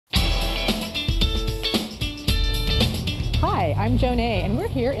Hi, I'm Jonne, and we're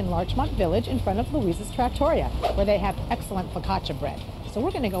here in Larchmont Village in front of Louise's Trattoria, where they have excellent focaccia bread. So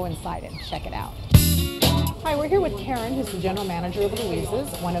we're going to go inside and check it out. Hi, we're here with Karen, who's the general manager of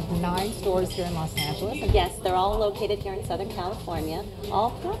Louise's, one of 9 stores here in Los Angeles. Yes, they're all located here in Southern California,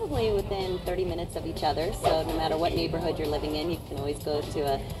 all probably within 30 minutes of each other, so no matter what neighborhood you're living in, you can always go to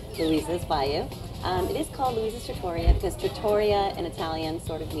a Louise's by you. It is called Louise's Trattoria because Trattoria in Italian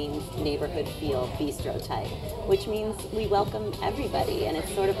sort of means neighborhood feel, bistro type, which means we welcome everybody, and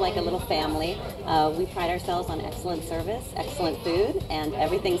it's sort of like a little family. We pride ourselves on excellent service, excellent food, and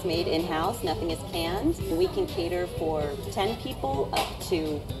everything's made in-house, nothing is canned. We can cater for 10 people up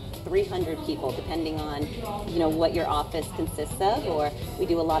to 300 people, depending on what your office consists of, or we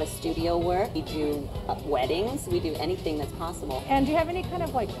do a lot of studio work, we do weddings, we do anything that's possible. And do you have any kind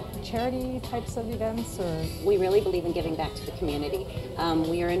of like charity types of events? Or we really believe in giving back to the community.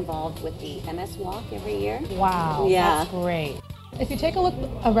 We are involved with the MS Walk every year. Wow, yeah. That's great. If you take a look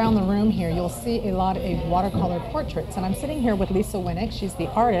around the room here, you'll see a lot of watercolor portraits. And I'm sitting here with Lisa Winnick. She's the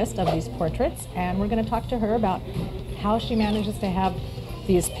artist of these portraits, and we're going to talk to her about how she manages to have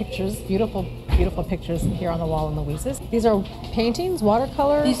these pictures, beautiful, beautiful pictures here on the wall in Louise's. These are paintings,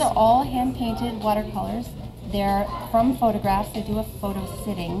 watercolors? These are all hand-painted watercolors. They're from photographs. I do a photo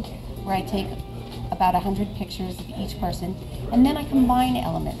sitting where I take about 100 pictures of each person, and then I combine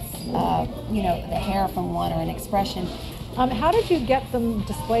elements, the hair from one or an expression. How did you get them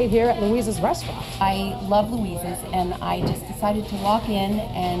displayed here at Louise's restaurant? I love Louise's, and I just decided to walk in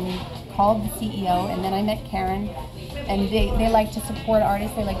and called the CEO, and then I met Karen. And they like to support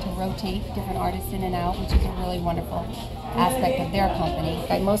artists. They like to rotate different artists in and out, which is a really wonderful aspect of their company.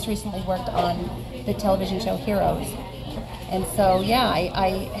 I most recently worked on the television show Heroes. And so, yeah,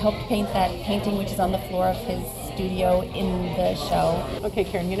 I helped paint that painting, which is on the floor of his studio in the show. Okay,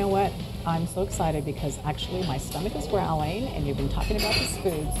 Karen, you know what? I'm so excited because actually my stomach is growling and you've been talking about this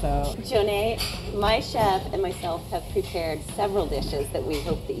food, so... Jonne, my chef and myself have prepared several dishes that we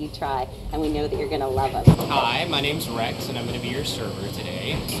hope that you try, and we know that you're going to love them. Hi, my name's Rex, and I'm going to be your server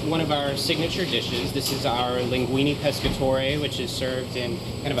today. One of our signature dishes, this is our linguine pescatore, which is served in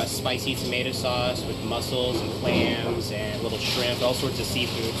kind of a spicy tomato sauce with mussels and clams and little shrimp, all sorts of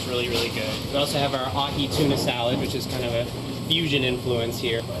seafood. It's really, really good. We also have our ahi tuna salad, which is kind of a fusion influence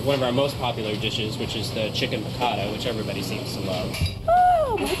here. One of our most popular dishes, which is the chicken piccata, which everybody seems to love.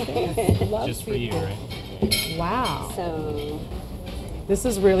 Oh, my favorite. Love Just for you, right? Wow. So... this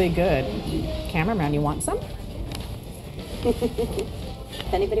is really good. Cameraman, you want some?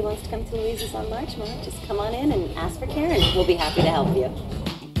 If anybody wants to come to Louise's on Larchmont, just come on in and ask for Karen. We'll be happy to help you.